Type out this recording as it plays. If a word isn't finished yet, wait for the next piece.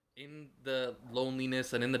in the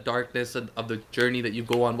loneliness and in the darkness of the journey that you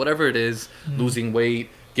go on, whatever it is, losing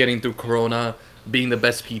weight, getting through Corona, being the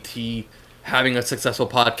best PT, having a successful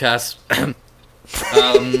podcast,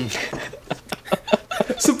 um,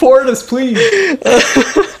 Support us, please.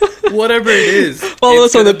 whatever it is. Follow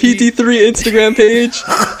us on the PT3 Instagram page,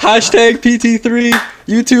 hashtag PT3,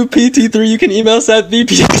 YouTube PT3. You can email us at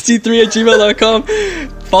thepxt3@gmail.com.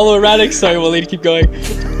 Follow Erratic. Sorry, Waleed, keep going.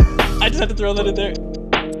 I just had to throw that in there.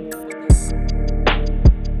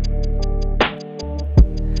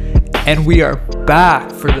 And we are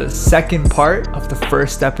back for the second part of the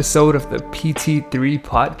first episode of the PT3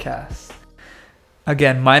 podcast.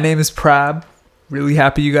 Again, my name is Prabhav. Really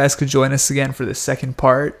happy you guys could join us again for the second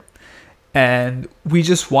part. And we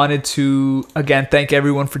just wanted to, again, thank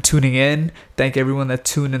everyone for tuning in. Thank everyone that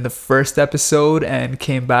tuned in the first episode and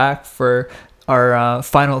came back for our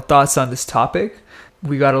final thoughts on this topic.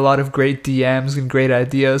 We got a lot of great DMs and great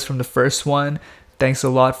ideas from the first one. Thanks a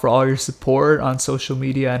lot for all your support on social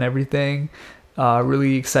media and everything.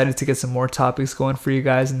 Really excited to get some more topics going for you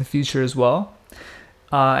guys in the future as well.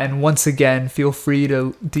 And once again, feel free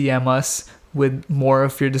to DM us with more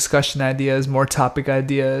of your discussion ideas, more topic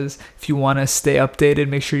ideas. If you want to stay updated,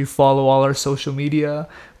 make sure you follow all our social media,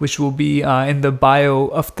 which will be in the bio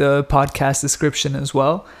of the podcast description as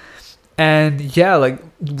well. And yeah, like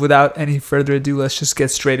without any further ado, let's just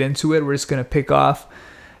get straight into it. We're just gonna pick up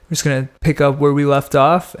where we left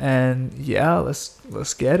off, and yeah,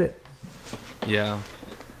 let's get it. Yeah,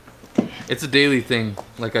 it's a daily thing.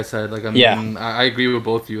 Like I said, like I agree with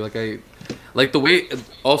both of you. Like the way,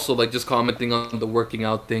 also like just commenting on the working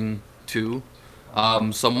out thing too.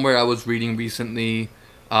 Somewhere I was reading recently,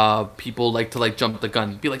 people like to like jump the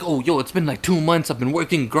gun, be like, oh yo, it's been like 2 months. I've been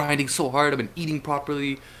working, grinding so hard. I've been eating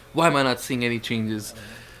properly. Why am I not seeing any changes?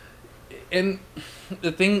 And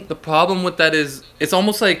the problem with that is, it's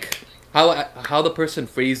almost like how the person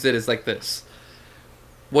phrased it is like this.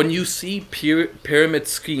 When you see pyramid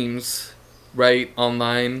schemes, right,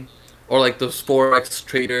 online, or like those Forex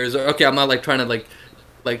traders, or okay, I'm not like trying to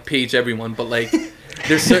like page everyone, but like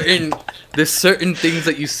there's certain things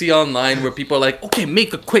that you see online where people are like, okay,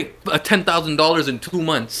 make a quick $10,000 in 2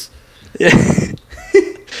 months. Yeah.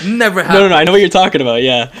 Never happens. No, I know what you're talking about,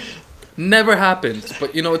 yeah. Never happens.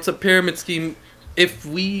 But, you know, it's a pyramid scheme. If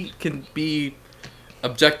we can be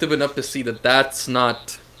objective enough to see that that's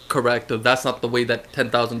not correct, or that's not the way that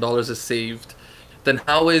 $10,000 is saved, then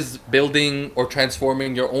how is building or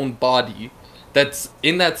transforming your own body that's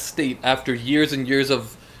in that state after years and years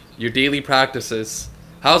of your daily practices,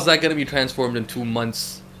 how's that going to be transformed in 2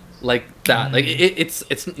 months like that? Like, it's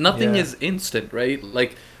nothing is instant, right?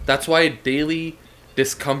 Like, that's why daily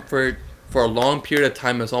discomfort for a long period of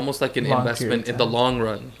time is almost like an investment in the long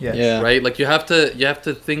run. Right? Like, you have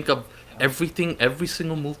to think of everything, every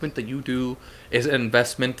single movement that you do is an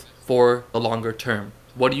investment for the longer term.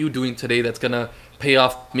 What are you doing today that's gonna pay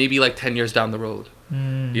off maybe like 10 years down the road?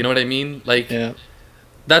 You know what I mean? Like,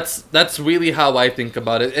 that's really how I think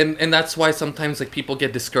about it, and that's why sometimes like people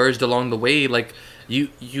get discouraged along the way. Like, you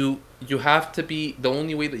have to be, the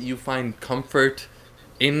only way that you find comfort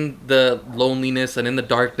in the loneliness and in the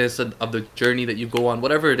darkness of the journey that you go on,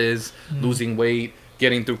 whatever it is, losing weight,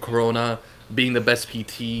 getting through Corona, being the best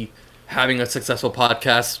PT, having a successful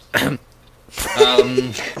podcast.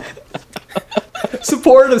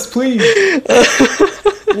 Support us, please.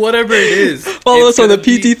 Whatever it is. Follow us on the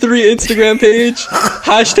PT3 Instagram page,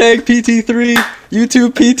 hashtag PT3,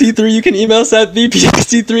 YouTube PT3. You can email us at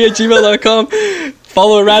thepxt3@gmail.com.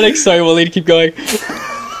 Follow Erratic. Sorry, Waleed, keep going.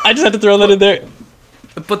 I just had to throw that in there.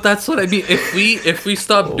 But that's what I mean. If we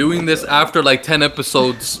stop doing this after like 10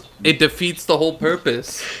 episodes, it defeats the whole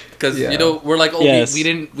purpose. Because you know, we're like, oh, we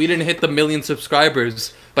didn't hit the 1 million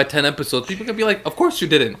subscribers by 10 episodes. People can be like, of course you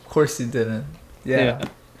didn't. Of course you didn't. Yeah.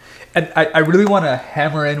 And I really want to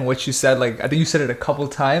hammer in what you said. Like, I think you said it a couple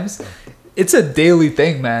times. It's a daily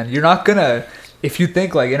thing, man. You're not gonna, if you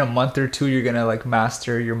think like in a month or two you're gonna like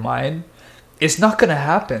master your mind, it's not gonna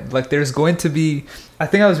happen. Like, there's going to be, I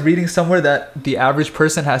think I was reading somewhere that the average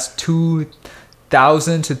person has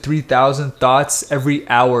 2,000 to 3,000 thoughts every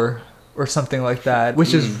hour or something like that,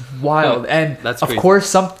 which is wild. And that's of crazy.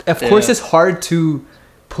 course it's hard to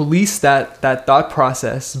police that thought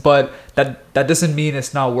process, but that doesn't mean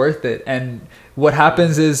it's not worth it. And what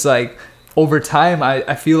happens is, like, over time,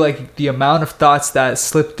 I feel like the amount of thoughts that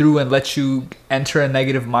slip through and let you enter a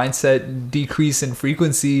negative mindset decrease in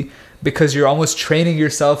frequency, because you're almost training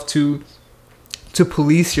yourself to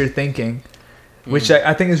police your thinking, which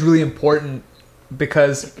I think is really important,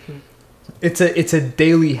 because it's a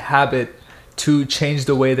daily habit to change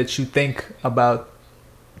the way that you think about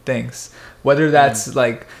things. whether that's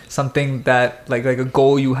like something that like a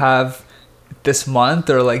goal you have this month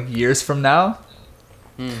or like years from now.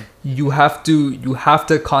 You have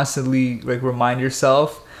to constantly like remind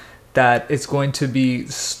yourself that it's going to be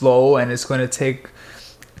slow and it's going to take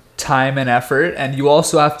time and effort, and you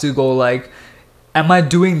also have to go like, am I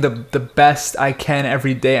doing the best I can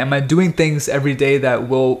every day? Am I doing things every day that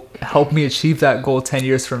will help me achieve that goal 10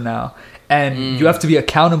 years from now? And you have to be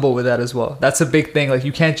accountable with that as well. That's a big thing. Like,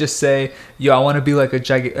 you can't just say, yo, I want to be like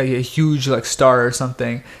a huge like star or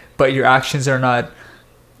something, but your actions are not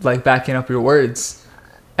like backing up your words.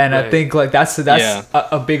 And right. I think like that's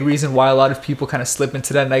a big reason why a lot of people kind of slip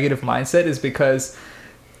into that negative mindset, is because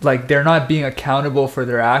like they're not being accountable for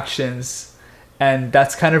their actions, and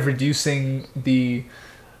that's kind of reducing the.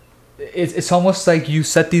 It's almost like you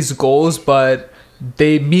set these goals, but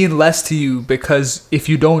they mean less to you because if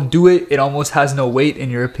you don't do it, it almost has no weight in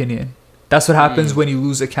your opinion. That's what happens when you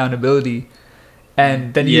lose accountability,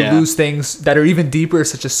 and then you lose things that are even deeper,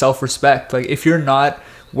 such as self-respect. Like, if you're not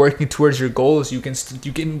working towards your goals, you can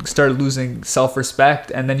start losing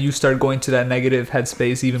self-respect, and then you start going to that negative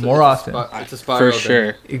headspace even more often. It's a spiral for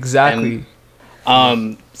sure. Exactly.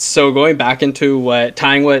 And, so going back into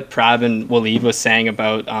tying what Prab and Waleed was saying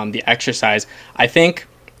about the exercise, I think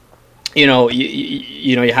you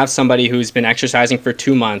have somebody who's been exercising for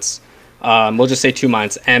 2 months. We'll just say 2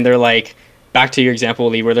 months, and they're like, back to your example,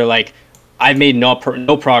 Waleed, where they're like, I've made no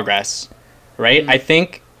progress, right? I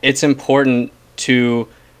think it's important to,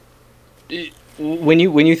 when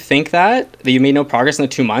you think that you made no progress in the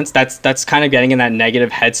 2 months, that's kind of getting in that negative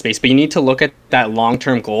headspace. But you need to look at that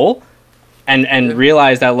long-term goal and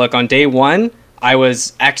realize that, look, on day one I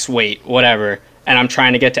was X weight, whatever, and I'm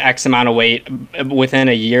trying to get to X amount of weight within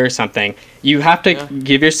a year or something. You have to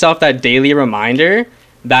give yourself that daily reminder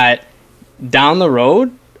that down the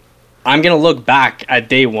road I'm gonna look back at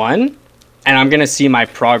day one and I'm gonna see my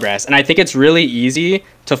progress. And I think it's really easy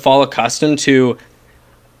to fall accustomed to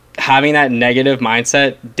having that negative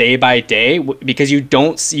mindset day by day because you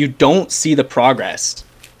don't see the progress.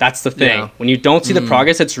 That's the thing. When you don't see the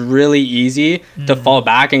progress, it's really easy to fall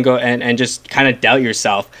back and go and just kind of doubt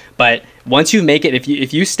yourself. But once you make it,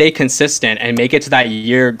 if you stay consistent and make it to that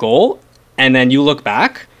year goal, and then you look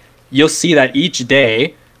back, you'll see that each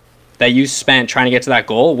day that you spent trying to get to that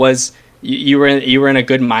goal was you were in a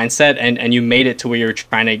good mindset, and you made it to where you were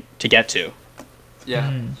trying to get to.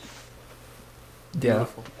 Yeah. Yeah,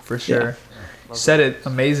 for sure. Said it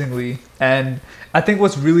amazingly. And I think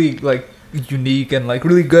what's really like unique and like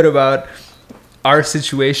really good about our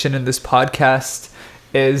situation in this podcast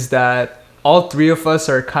is that all three of us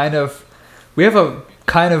are we have a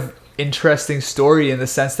kind of interesting story in the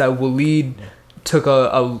sense that Waleed took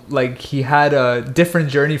he had a different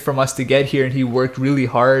journey from us to get here, and he worked really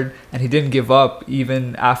hard and he didn't give up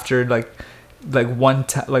even after one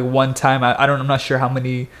time. I'm not sure how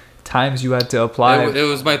many times you had to apply. It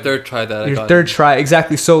was my third try that your third try,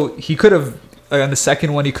 exactly. So he could have, on the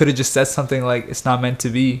second one, he could have just said something like, it's not meant to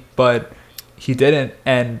be, but he didn't,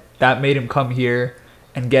 and that made him come here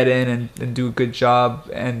and get in and do a good job,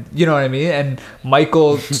 and you know what I mean. And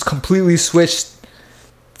Michael just completely switched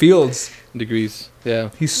fields. Degrees. Yeah.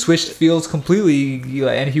 He switched fields completely,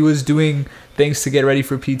 and he was doing things to get ready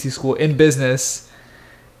for PT school in business.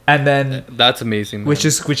 And then that's amazing, man. which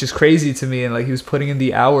is crazy to me, and like he was putting in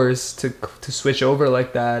the hours to switch over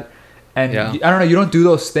like that. And I don't know, you don't do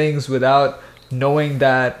those things without knowing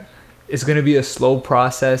that it's gonna be a slow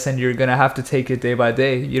process, and you're gonna have to take it day by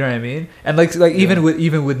day. You know what I mean? And even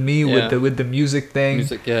with me with the music thing,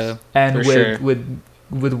 and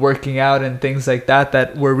with working out and things like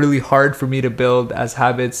that were really hard for me to build as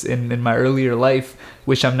habits in my earlier life,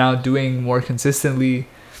 which I'm now doing more consistently.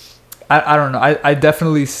 I don't know. I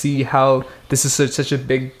definitely see how this is such a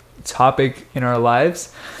big topic in our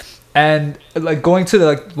lives. And like going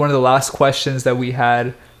to one of the last questions that we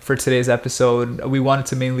had for today's episode, we wanted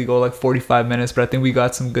to mainly go 45 minutes, but I think we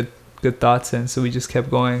got some good thoughts in, so we just kept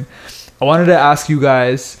going. I wanted to ask you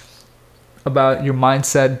guys about your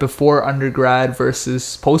mindset before undergrad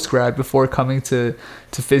versus postgrad, before coming to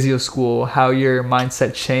physio school, how your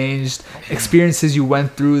mindset changed, experiences you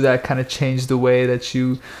went through that kind of changed the way that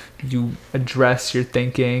you address your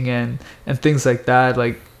thinking and things like that.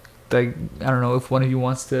 Like I don't know if one of you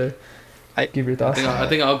wants to give your thoughts. I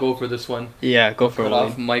think I'll go for this one. Yeah, go for it.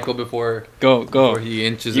 Off Michael before he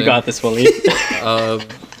inches in. You got this,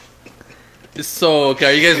 Waleed. So okay,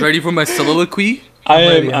 are you guys ready for my soliloquy?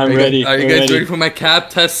 I'm ready. Are you guys ready for my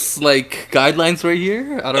CAP test guidelines right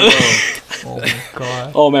here? I don't know. Oh my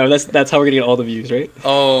god. Oh man, that's how we're gonna get all the views, right?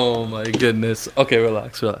 Oh my goodness. Okay,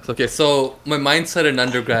 relax. Okay, so my mindset in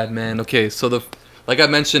undergrad, man. Okay, so like I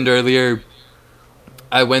mentioned earlier,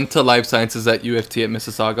 I went to life sciences at UFT at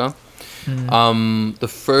Mississauga. The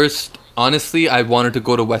first, honestly, I wanted to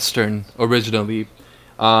go to Western originally,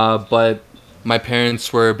 but my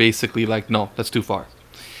parents were basically like, no, that's too far.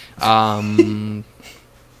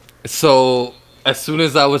 So as soon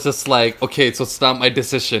as I was just like, okay, so it's not my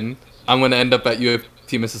decision, I'm gonna end up at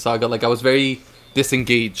UFT Mississauga. Like I was very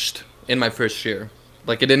disengaged in my first year.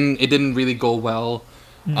 Like it didn't really go well.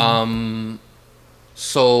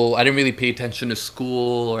 So I didn't really pay attention to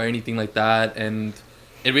school or anything like that, and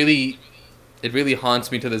it really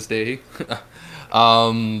haunts me to this day.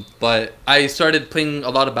 But I started playing a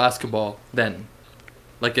lot of basketball then.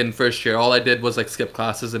 Like in first year, all I did was like skip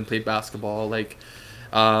classes and play basketball. Like,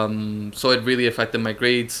 so it really affected my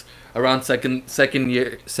grades. Around second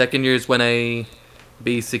year is when I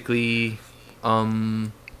basically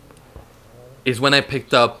is when I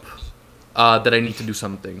picked up that I need to do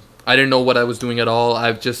something. I didn't know what I was doing at all.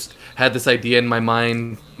 I've just had this idea in my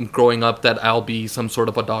mind growing up that I'll be some sort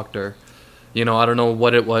of a doctor. You know, I don't know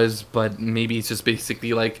what it was, but maybe it's just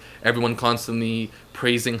basically like everyone constantly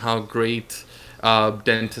praising how great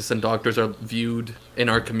dentists and doctors are viewed in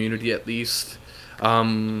our community, at least.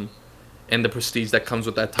 And the prestige that comes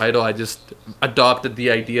with that title. I just adopted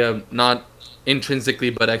the idea, not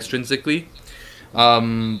intrinsically, but extrinsically.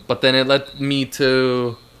 But then it led me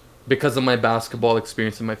to, because of my basketball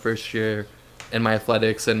experience in my first year and my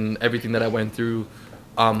athletics and everything that I went through,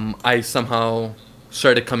 I somehow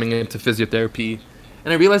started coming into physiotherapy.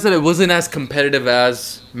 And I realized that it wasn't as competitive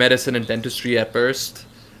as medicine and dentistry at first.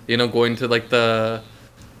 You know, going to like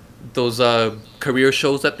those career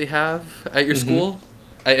shows that they have at your school.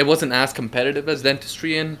 It wasn't as competitive as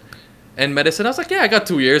dentistry and medicine. I was like, yeah, I got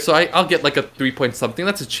 2 years, so I'll get like a 3 point something.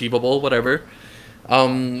 That's achievable, whatever.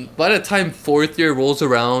 By the time fourth year rolls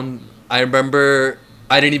around, I remember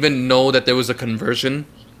I didn't even know that there was a conversion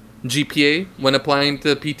GPA when applying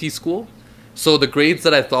to PT school. So the grades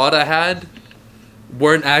that I thought I had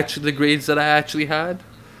weren't actually the grades that I actually had.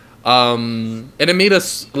 And it made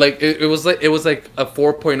us like it was like a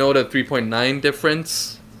 4.0 to 3.9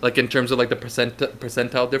 difference, like in terms of like the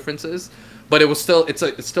percentile differences. But it was still it's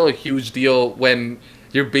still a huge deal when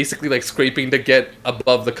you're basically like scraping to get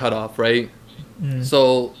above the cutoff, right?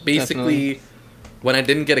 So basically, definitely. When I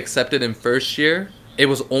didn't get accepted in first year, it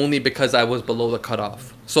was only because I was below the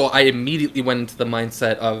cutoff. So I immediately went into the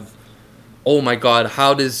mindset of, oh my God,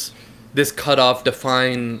 how does this cutoff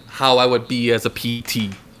define how I would be as a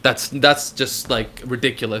PT? That's just like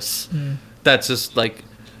ridiculous. That's just like,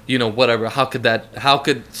 you know, whatever. How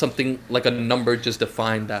could something like a number just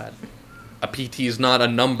define that? A PT is not a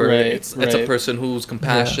number. Right, it's a person who's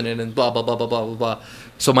compassionate and blah, blah, blah, blah, blah, blah, blah.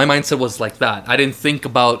 So my mindset was like that. I didn't think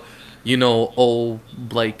about, you know,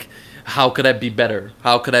 like, how could I be better?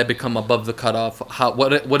 How could I become above the cutoff?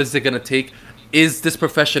 What is it going to take? Is this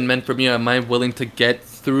profession meant for me? Am I willing to get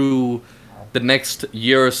through the next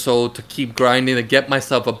year or so to keep grinding, to get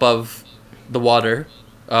myself above the water,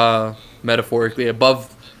 metaphorically,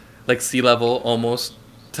 above like sea level almost,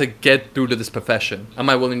 to get through to this profession? Am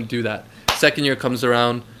I willing to do that? Second year comes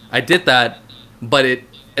around, I did that, but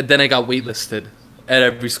then I got waitlisted at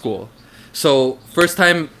every school. So first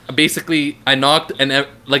time, basically, I knocked and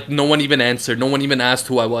like no one even answered. No one even asked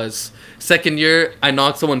who I was. Second year, I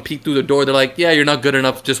knocked, someone peeked through the door. They're like, yeah, you're not good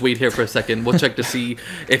enough. Just wait here for a second. We'll check to see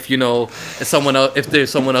if, you know, if there's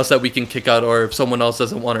someone else that we can kick out, or if someone else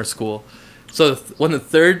doesn't want our school. So when the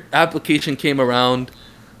third application came around,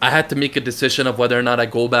 I had to make a decision of whether or not I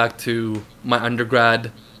go back to my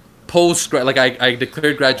undergrad, postgrad. Like I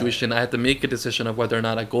declared graduation. I had to make a decision of whether or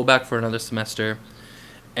not I go back for another semester.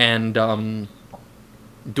 And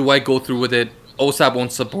do I go through with it? OSAP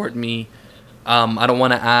won't support me. I don't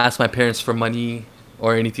want to ask my parents for money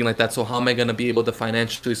or anything like that. So how am I going to be able to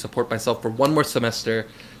financially support myself for one more semester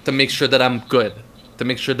to make sure that I'm good? To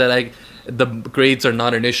make sure that the grades are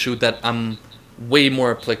not an issue, that I'm way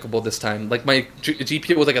more applicable this time. Like my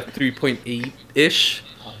GPA was like a 3.8-ish,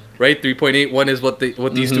 right? 3.81 is what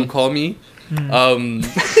these two call me.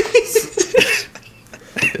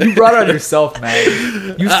 You brought on yourself,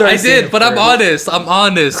 man. I did, but I'm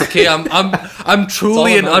honest. Okay, I'm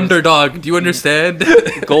truly an underdog. Do you understand?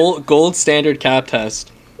 Gold standard cap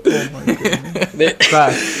test. Oh my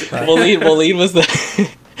goodness. Waleed was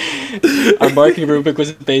our marking rubric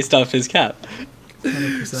was based off his cap.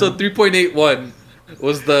 100%. So 3.81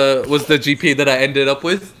 was the GPA that I ended up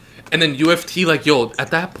with. And then UFT, like, yo,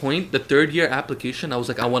 at that point, the third year application, I was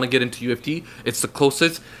like, I want to get into UFT. It's the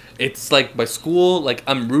closest. It's like my school. Like,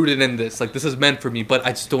 I'm rooted in this. Like, this is meant for me, but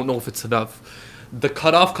I just don't know if it's enough. The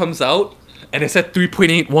cutoff comes out, and it's at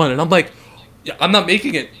 3.81. And I'm like, yeah, I'm not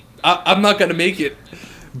making it. I'm not going to make it.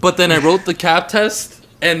 But then I wrote the CAP test,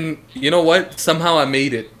 And you know what? Somehow I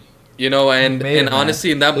made it. You know, and made it, man.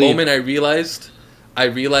 honestly, in that Lead. moment, I realized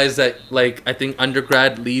that, like, I think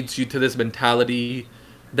undergrad leads you to this mentality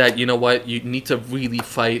that, you know what, you need to really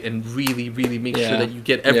fight and really, really make sure Yeah. that you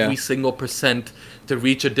get Yeah. every single percent to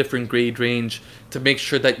reach a different grade range to make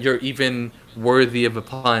sure that you're even worthy of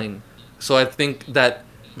applying. So I think that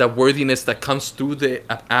that worthiness that comes through the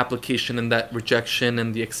application and that rejection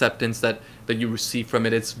and the acceptance that you receive from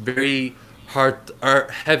it, it's very hard or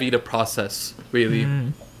heavy to process, really.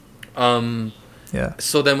 Yeah.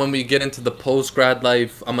 So then when we get into the post grad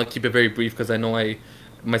life, I'm gonna keep it very brief because I know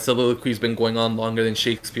my soliloquy's been going on longer than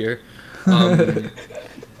Shakespeare.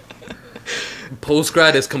 Post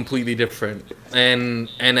grad is completely different, and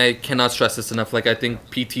I cannot stress this enough. Like, I think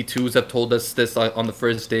PT2s have told us this on the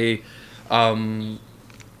first day.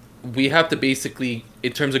 We have to basically,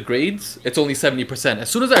 in terms of grades, it's only 70%. As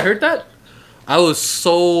soon as I heard that, I was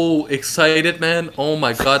so excited, man. Oh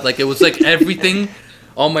my god! Like, it was like everything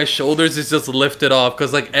on my shoulders is just lifted off,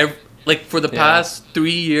 because like for the past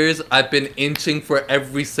 3 years I've been inching for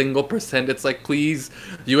every single percent. It's like, please,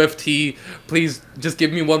 UFT, please just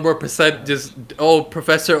give me one more percent. Just, oh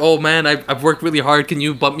professor, oh man, I've worked really hard. Can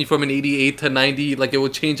you bump me from an 88 to 90? Like, it will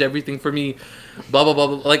change everything for me. Blah blah blah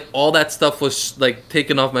blah. Like, all that stuff was like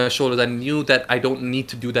taken off my shoulders. I knew that I don't need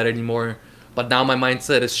to do that anymore. But now my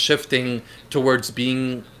mindset is shifting towards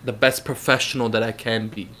being the best professional that I can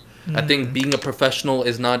be. I think being a professional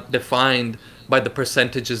is not defined by the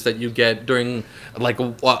percentages that you get during like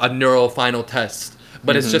a neuro final test,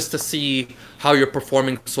 but it's just to see how you're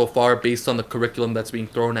performing so far based on the curriculum that's being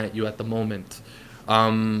thrown at you at the moment.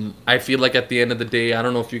 I feel like at the end of the day, I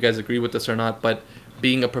don't know if you guys agree with this or not, but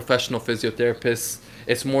being a professional physiotherapist,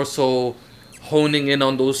 it's more so honing in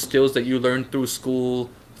on those skills that you learn through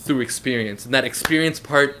school, through experience. And that experience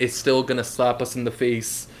part is still going to slap us in the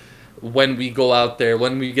face when we go out there,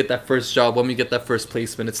 when we get that first job, when we get that first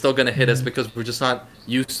placement. It's still going to hit us because we're just not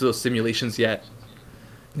used to those simulations yet.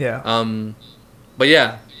 Yeah. But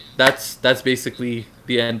yeah, that's basically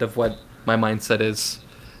the end of what my mindset is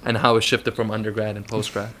and how it shifted from undergrad and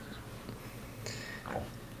postgrad.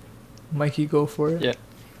 Mikey, go for it. Yeah.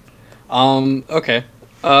 Okay.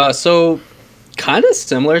 So kind of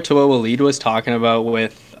similar to what Waleed was talking about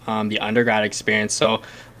with the undergrad experience. So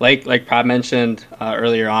like Prab mentioned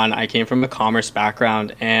earlier on, I came from a commerce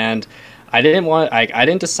background, and I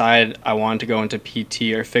didn't decide I wanted to go into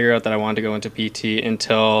PT or figure out that I wanted to go into PT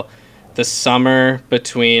until the summer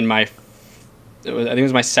between I think it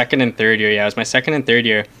was my second and third year. Yeah, it was my second and third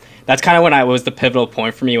year. That's kind of when I was the pivotal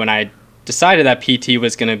point for me, when I decided that PT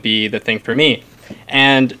was going to be the thing for me.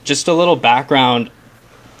 And just a little background,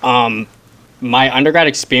 my undergrad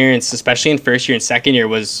experience, especially in first year and second year,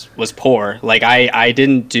 was poor. Like, I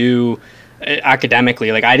didn't do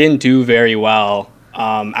academically, like I didn't do very well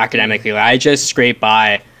academically. Like, I just scraped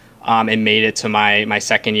by and made it to my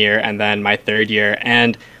second year and then my third year.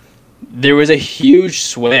 And there was a huge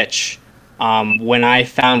switch when I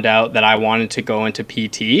found out that I wanted to go into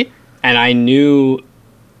PT. And I knew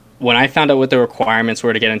when I found out what the requirements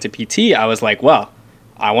were to get into PT, I was like, well,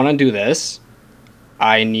 I want to do this.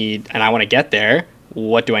 I want to get there.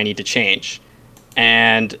 What do I need to change?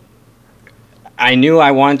 And I knew I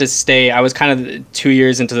wanted to stay. I was kind of 2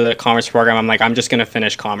 years into the commerce program. I'm like, I'm just going to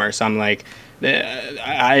finish commerce. I'm like,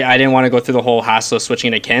 I didn't want to go through the whole hassle of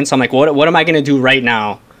switching to kin. So I'm like, what am I going to do right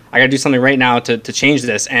now? I got to do something right now to change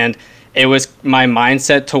this. And it was my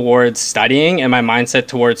mindset towards studying and my mindset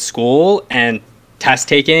towards school and test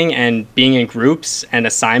taking and being in groups and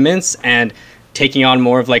assignments and taking on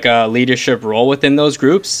more of like a leadership role within those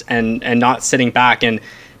groups and not sitting back and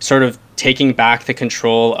sort of taking back the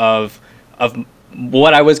control of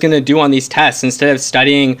what I was going to do on these tests instead of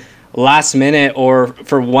studying last minute or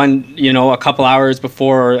for a couple hours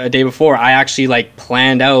before or a day before. I actually like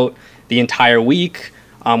planned out the entire week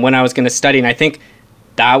when I was going to study. And I think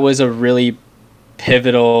that was a really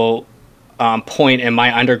pivotal point in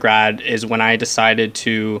my undergrad, is when I decided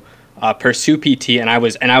to pursue PT, and I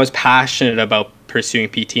was passionate about pursuing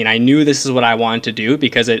PT, and I knew this is what I wanted to do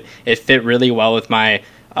because it fit really well with my,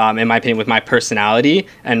 in my opinion, with my personality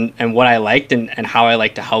and what I liked and how I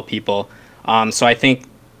like to help people. So I think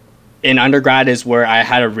in undergrad is where I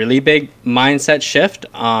had a really big mindset shift,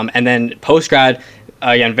 and then postgrad,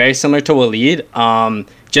 again, very similar to Waleed,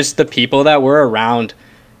 just the people that were around.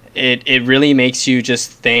 It really makes you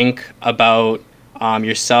just think about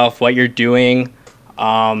yourself, what you're doing,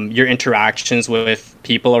 your interactions with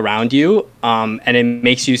people around you, and it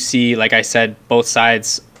makes you see, like I said, both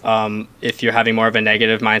sides. If you're having more of a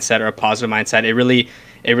negative mindset or a positive mindset, it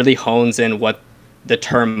really hones in what the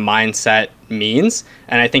term mindset means.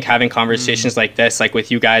 And I think having conversations like this, like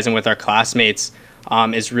with you guys and with our classmates,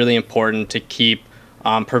 is really important to keep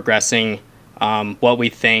progressing what we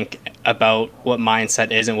think about what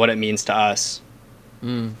mindset is and what it means to us.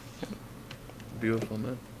 Beautiful,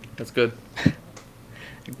 man. That's good.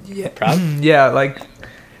 Yeah. Proud? Yeah, like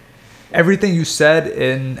everything you said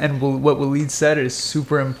and what Waleed said is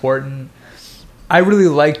super important. I really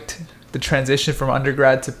liked the transition from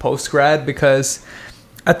undergrad to postgrad because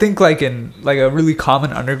I think like in like a really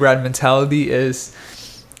common undergrad mentality is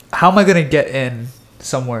how am I going to get in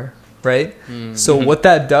somewhere, right? So what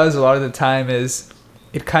that does a lot of the time is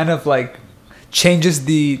it kind of like changes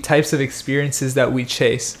the types of experiences that we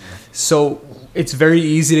chase. So it's very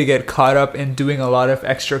easy to get caught up in doing a lot of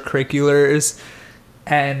extracurriculars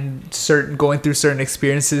and going through certain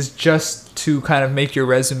experiences just to kind of make your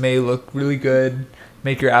resume look really good,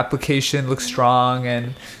 make your application look strong.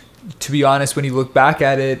 And to be honest, when you look back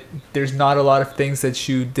at it, there's not a lot of things that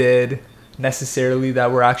you did necessarily that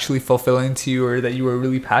were actually fulfilling to you or that you were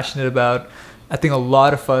really passionate about. I think a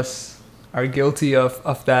lot of us are guilty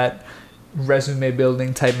of that resume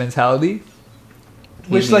building type mentality,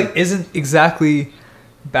 which like isn't exactly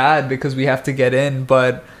bad because we have to get in,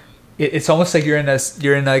 but it's almost like you're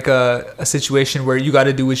in like a situation where you got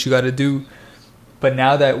to do what you got to do. But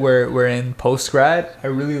now that we're in postgrad, I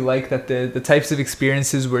really like that the types of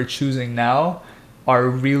experiences we're choosing now are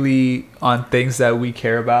really on things that we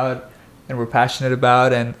care about and we're passionate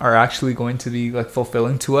about and are actually going to be like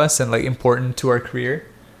fulfilling to us and like important to our career.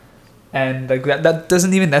 And like that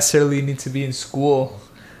doesn't even necessarily need to be in school.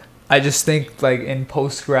 I just think like in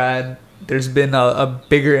postgrad, there's been a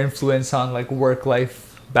bigger influence on like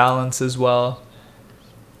work-life balance as well.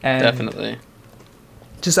 And Definitely.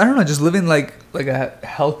 just I don't know, just living like a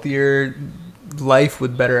healthier life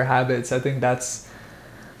with better habits. I think that's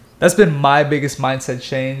been my biggest mindset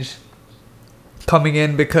change coming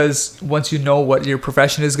in, because once you know what your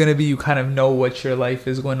profession is going to be, you kind of know what your life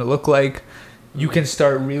is going to look like. You can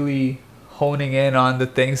start really honing in on the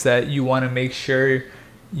things that you want to make sure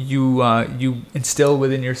you instill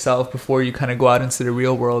within yourself before you kind of go out into the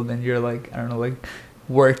real world and you're like, I don't know, like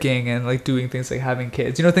working and like doing things like having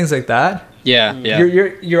kids, things like that. Yeah.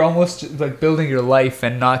 You're almost like building your life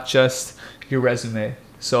and not just your resume.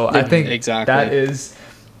 So I think exactly. that is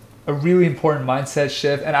a really important mindset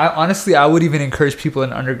shift. And I would even encourage people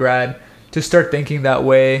in undergrad to start thinking that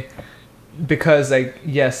way, because like,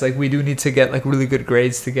 yes, like we do need to get like really good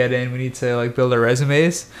grades to get in. We need to like build our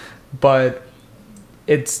resumes, but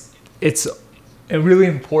it's really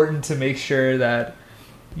important to make sure that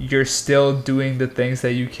you're still doing the things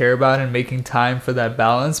that you care about and making time for that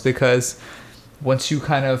balance, because once you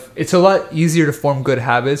it's a lot easier to form good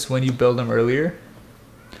habits when you build them earlier.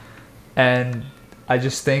 And I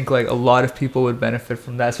just think like a lot of people would benefit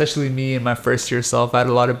from that, especially me in my first year self. I had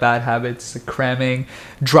a lot of bad habits, like cramming,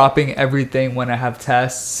 dropping everything when I have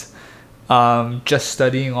tests, just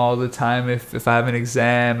studying all the time if I have an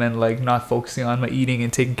exam, and like not focusing on my eating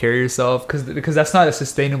and taking care of yourself, because that's not a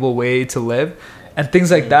sustainable way to live. And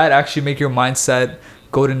things like that actually make your mindset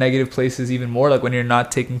go to negative places even more, like when you're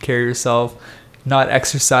not taking care of yourself, not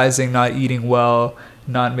exercising, not eating well,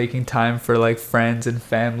 not making time for like friends and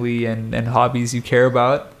family and hobbies you care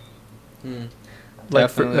about. Like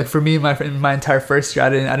for me in my entire first year, I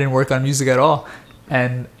didn't work on music at all,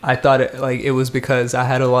 and I thought it was because I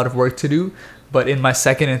had a lot of work to do. But in my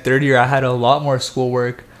second and third year, I had a lot more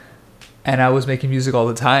schoolwork, and I was making music all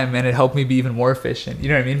the time, and it helped me be even more efficient. You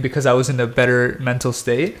know what I mean? Because I was in a better mental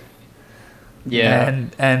state. Yeah.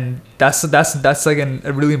 And that's like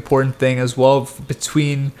a really important thing as well,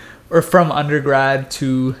 from undergrad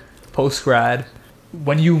to postgrad.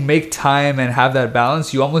 When you make time and have that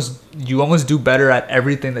balance, you almost do better at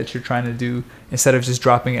everything that you're trying to do, instead of just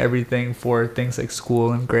dropping everything for things like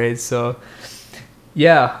school and grades. So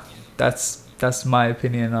yeah, that's my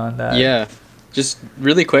opinion on that. Yeah. Just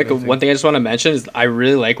really quick, one thing I just want to mention is I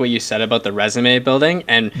really like what you said about the resume building,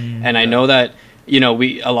 and I know that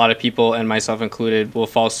a lot of people, and myself included, will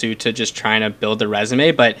fall suit to just trying to build the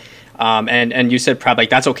resume, but and you said Prab, like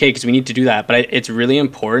that's okay because we need to do that, but it's really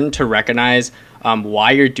important to recognize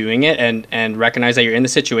why you're doing it, and recognize that you're in the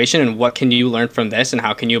situation and what can you learn from this and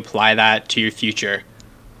how can you apply that to your future.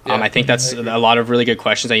 I think that's a lot of really good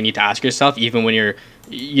questions that you need to ask yourself, even when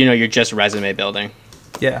you're just resume building.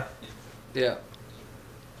 Yeah. Yeah.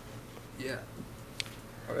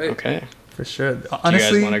 All right. Okay. For sure. Honestly, do you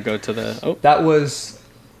guys want Honestly, to go to the?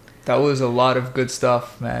 that was a lot of good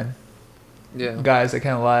stuff, man. Yeah. Guys, I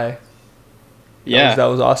can't lie. Yeah. That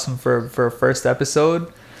was awesome for a first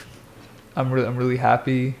episode. I'm really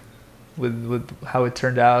happy with how it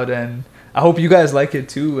turned out, and I hope you guys like it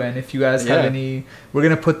too. And if you guys have Yeah. any, we're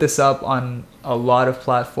gonna put this up on a lot of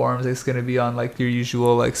platforms. It's gonna be on like your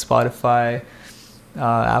usual like Spotify,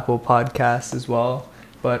 Apple Podcasts as well.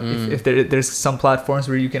 But if there's some platforms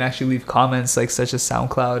where you can actually leave comments, like such as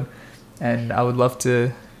SoundCloud, and I would love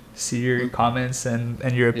to see your comments and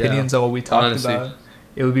your opinions on what we talked Honestly. about.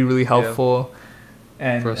 It would be really helpful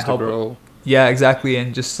and For us to help. grow. Yeah, exactly,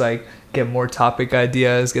 and just like get more topic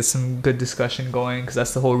ideas, get some good discussion going, because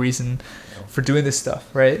that's the whole reason for doing this stuff,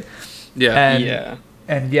 right? Yeah. And Yeah.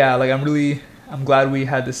 and yeah, like I'm glad we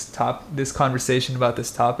had this conversation about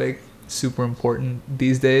this topic. Super important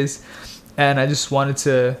these days, and I just wanted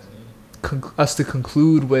to us to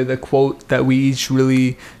conclude with a quote that we each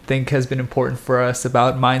really think has been important for us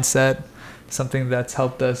about mindset, something that's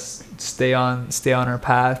helped us stay on our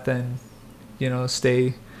path and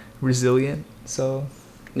stay resilient. So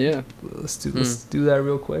Yeah. let's do that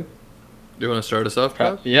real quick. Do you want to start us off,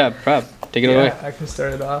 Prab. Prab? Yeah, Prab. Take it Yeah, away. I can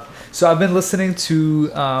start it off. So I've been listening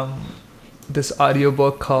to this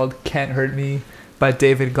audiobook called Can't Hurt Me by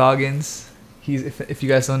David Goggins. He's if you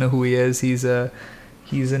guys don't know who he is, he's a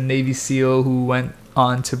Navy SEAL who went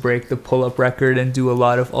on to break the pull-up record and do a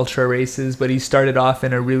lot of ultra races, but he started off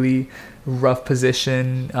in a really rough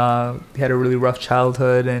position. He had a really rough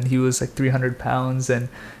childhood, and he was like 300 pounds and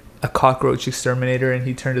a cockroach exterminator, and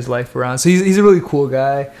he turned his life around. So he's a really cool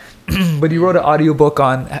guy. But he wrote an audiobook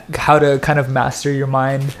on how to kind of master your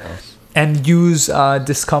mind and use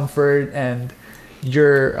discomfort and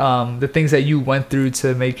your the things that you went through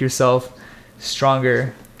to make yourself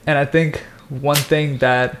stronger. And I think one thing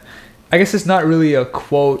that, I guess it's not really a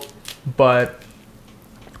quote, but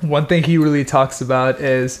one thing he really talks about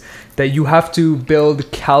is that you have to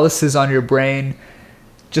build calluses on your brain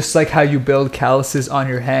just like how you build calluses on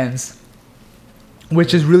your hands,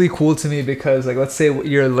 which is really cool to me, because like, let's say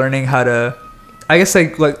you're learning how to, I guess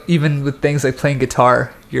like even with things like playing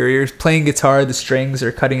guitar, you're playing guitar, the strings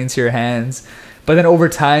are cutting into your hands, but then over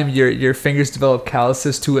time your fingers develop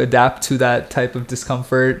calluses to adapt to that type of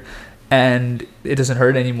discomfort, and it doesn't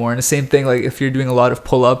hurt anymore. And the same thing, like if you're doing a lot of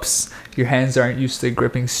pull-ups, your hands aren't used to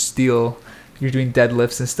gripping steel, you're doing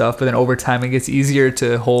deadlifts and stuff, but then over time it gets easier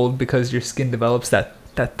to hold because your skin develops that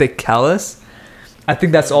thick callus. I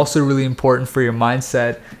think that's also really important for your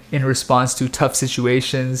mindset in response to tough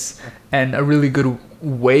situations, and a really good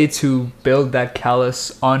way to build that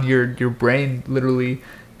callus on your brain literally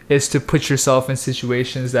is to put yourself in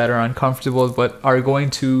situations that are uncomfortable but are going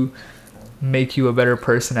to make you a better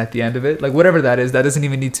person at the end of it. Like whatever that is, that doesn't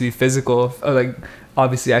even need to be physical. Like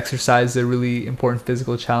obviously exercise is a really important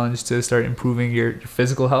physical challenge to start improving your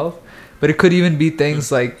physical health. But it could even be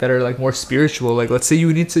things like that are like more spiritual. Like let's say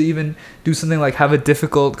you need to even do something like have a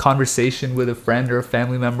difficult conversation with a friend or a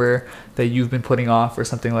family member that you've been putting off or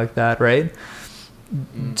something like that, right?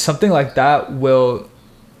 Something like that will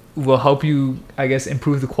help you, I guess,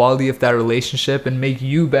 improve the quality of that relationship and make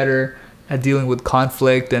you better at dealing with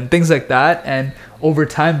conflict and things like that. And over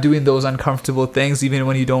time, doing those uncomfortable things, even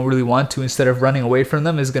when you don't really want to, instead of running away from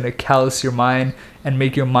them, is going to callous your mind and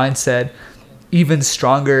make your mindset even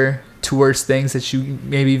stronger towards things that you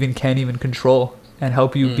maybe even can't even control, and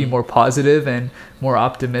help you be more positive and more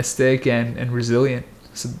optimistic and resilient.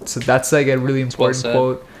 So that's like a really important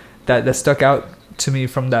quote that stuck out to me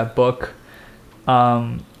from that book.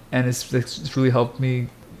 And it's really helped me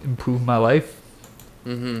improve my life.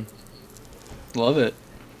 Love it.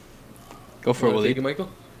 Go for it, Thank you, Waleed. Michael.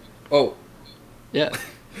 Oh, Yeah.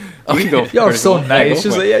 okay. Go. Y'all are so Go nice. for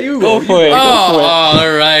Just it. like, yeah, you Go go. for it. Go for it.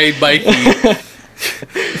 All right, Mikey.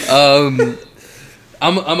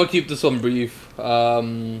 I'm gonna keep this one brief.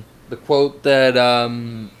 The quote that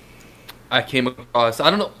I came across, I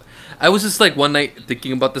don't know. I was just like one night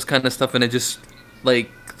thinking about this kind of stuff, and I just like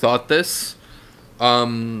thought this.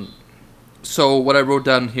 So what I wrote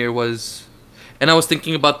down here was, and I was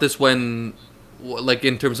thinking about this when, like,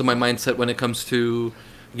 in terms of my mindset when it comes to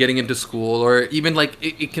getting into school, or even like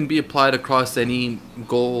it can be applied across any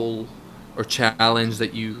goal or challenge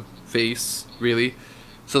that you face, really.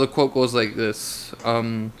 So the quote goes like this.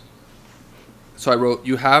 So I wrote,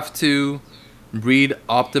 "You have to breed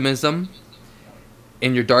optimism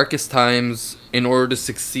in your darkest times in order to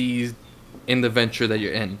succeed in the venture that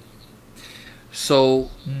you're in." So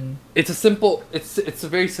it's a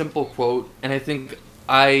very simple quote, and I think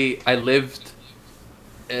I lived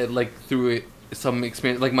like through it, some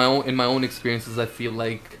experience, like in my own experiences. I feel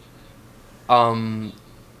like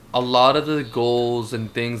a lot of the goals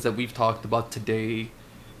and things that we've talked about today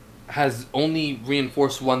has only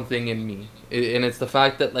reinforced one thing in me, and it's the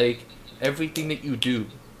fact that like everything that you do,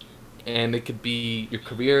 and it could be your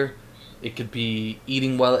career, it could be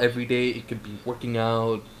eating well every day, it could be working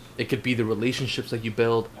out, It could be the relationships that you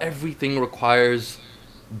build. Everything requires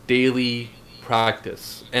daily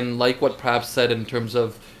practice. And like what Prab said in terms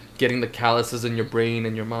of getting the calluses in your brain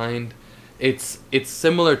and your mind, it's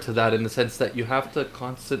similar to that in the sense that you have to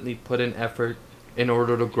constantly put in effort in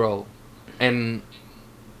order to grow. And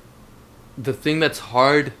the thing that's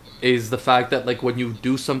hard is the fact that like when you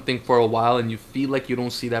do something for a while and you feel like you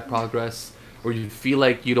don't see that progress, or you feel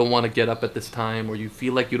like you don't want to get up at this time, or you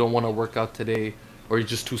feel like you don't want to work out today, or you're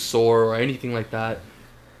just too sore or anything like that,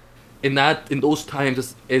 in those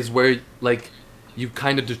times is where like you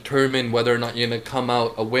kind of determine whether or not you're gonna come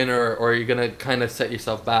out a winner or you're gonna kind of set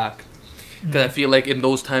yourself back. Because I feel like in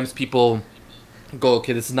those times people go,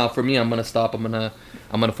 okay, this is not for me, I'm gonna stop, I'm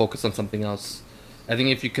gonna focus on something else. I think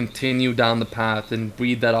if you continue down the path and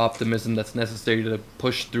breathe that optimism that's necessary to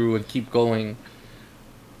push through and keep going,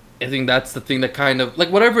 I think that's the thing that kind of like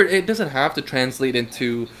whatever, it doesn't have to translate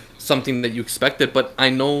into something that you expected, but I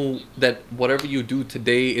know that whatever you do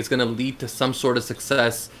today is gonna lead to some sort of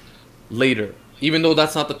success later. Even though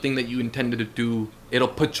that's not the thing that you intended to do, it'll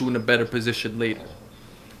put you in a better position later.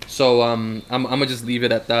 So I'm gonna just leave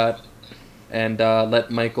it at that, and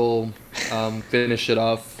let Michael finish it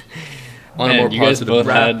off on Man, a more you guys positive both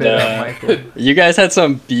note. had you guys had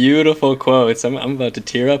some beautiful quotes. I'm about to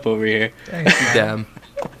tear up over here. Damn.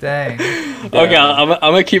 Dang. Okay, I'm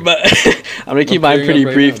gonna keep my mine tearing pretty up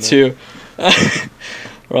right brief now, too.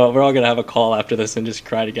 Well, we're all gonna have a call after this and just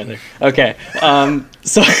cry together. Okay,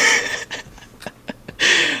 so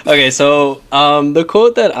okay, so the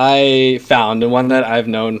quote that I found and one that I've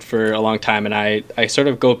known for a long time and I sort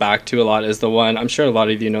of go back to a lot is the one, I'm sure a lot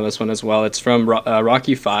of you know this one as well. It's from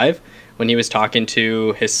Rocky 5 when he was talking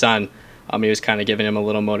to his son. He was kind of giving him a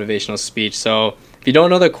little motivational speech. So if you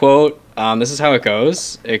don't know the quote, this is how it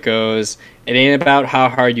goes. It goes, it ain't about how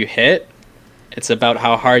hard you hit. It's about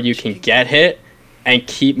how hard you can get hit and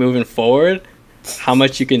keep moving forward. How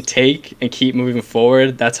much you can take and keep moving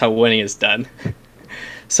forward. That's how winning is done.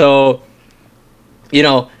 So, you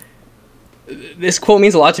know, this quote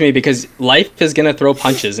means a lot to me because life is going to throw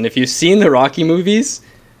punches. And if you've seen the Rocky movies,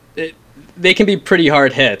 they can be pretty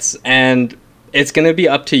hard hits. And it's going to be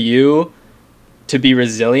up to you to be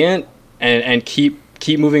resilient and keep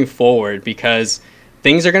moving forward, because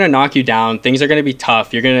things are going to knock you down. Things are going to be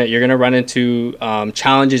tough. You're going to run into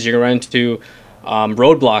challenges. You're going to run into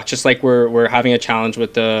roadblocks, just like we're having a challenge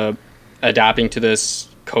with the adapting to this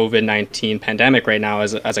COVID-19 pandemic right now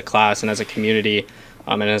as a class and as a community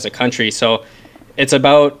and as a country. So it's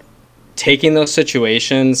about taking those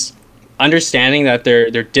situations, understanding that they're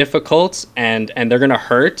difficult and they're going to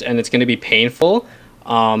hurt and it's going to be painful,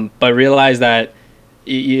 but realize that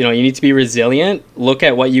you need to be resilient. Look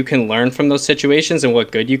at what you can learn from those situations and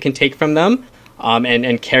what good you can take from them,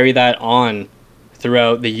 and carry that on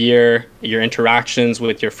throughout the year, your interactions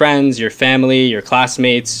with your friends, your family, your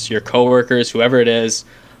classmates, your coworkers, whoever it is.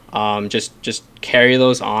 Just carry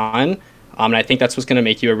those on, and I think that's what's going to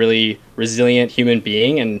make you a really resilient human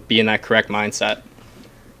being and be in that correct mindset.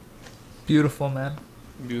 Beautiful, man.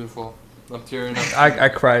 Beautiful. I'm tearing up. I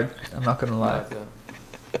cried. I'm not gonna lie. Yeah.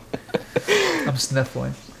 I'm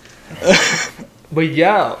sniffling. But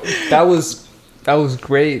yeah, that was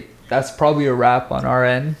great. That's probably a wrap on our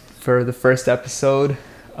end for the first episode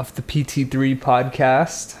of the PT3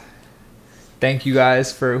 podcast. Thank you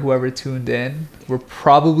guys for whoever tuned in. We're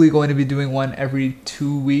probably going to be doing one every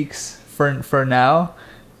 2 weeks for now,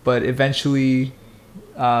 but eventually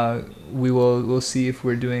we'll see if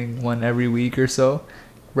we're doing one every week or so.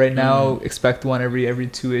 Right now, expect one every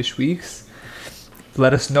 2-ish weeks.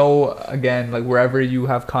 Let us know, again, like wherever you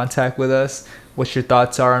have contact with us, what your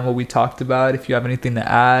thoughts are on what we talked about. If you have anything to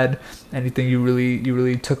add, anything you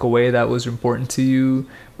really took away that was important to you,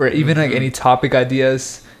 or even like any topic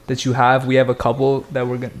ideas that you have. We have a couple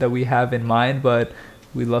that we have in mind, but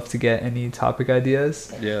we'd love to get any topic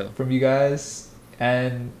ideas from you guys.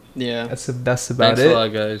 And that's about Thanks it. Thanks a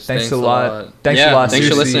lot, guys. Thanks a lot. Thanks a lot. Thanks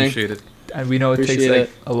for Seriously. listening. Appreciate it. And we know it Appreciate takes like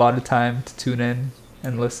it. a lot of time to tune in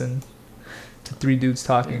and listen to three dudes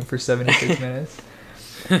talking for 76 minutes.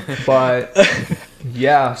 But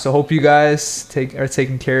yeah, so hope you guys are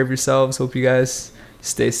taking care of yourselves. Hope you guys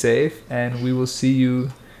stay safe, and we will see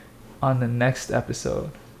you on the next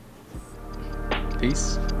episode.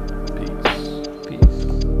 Peace.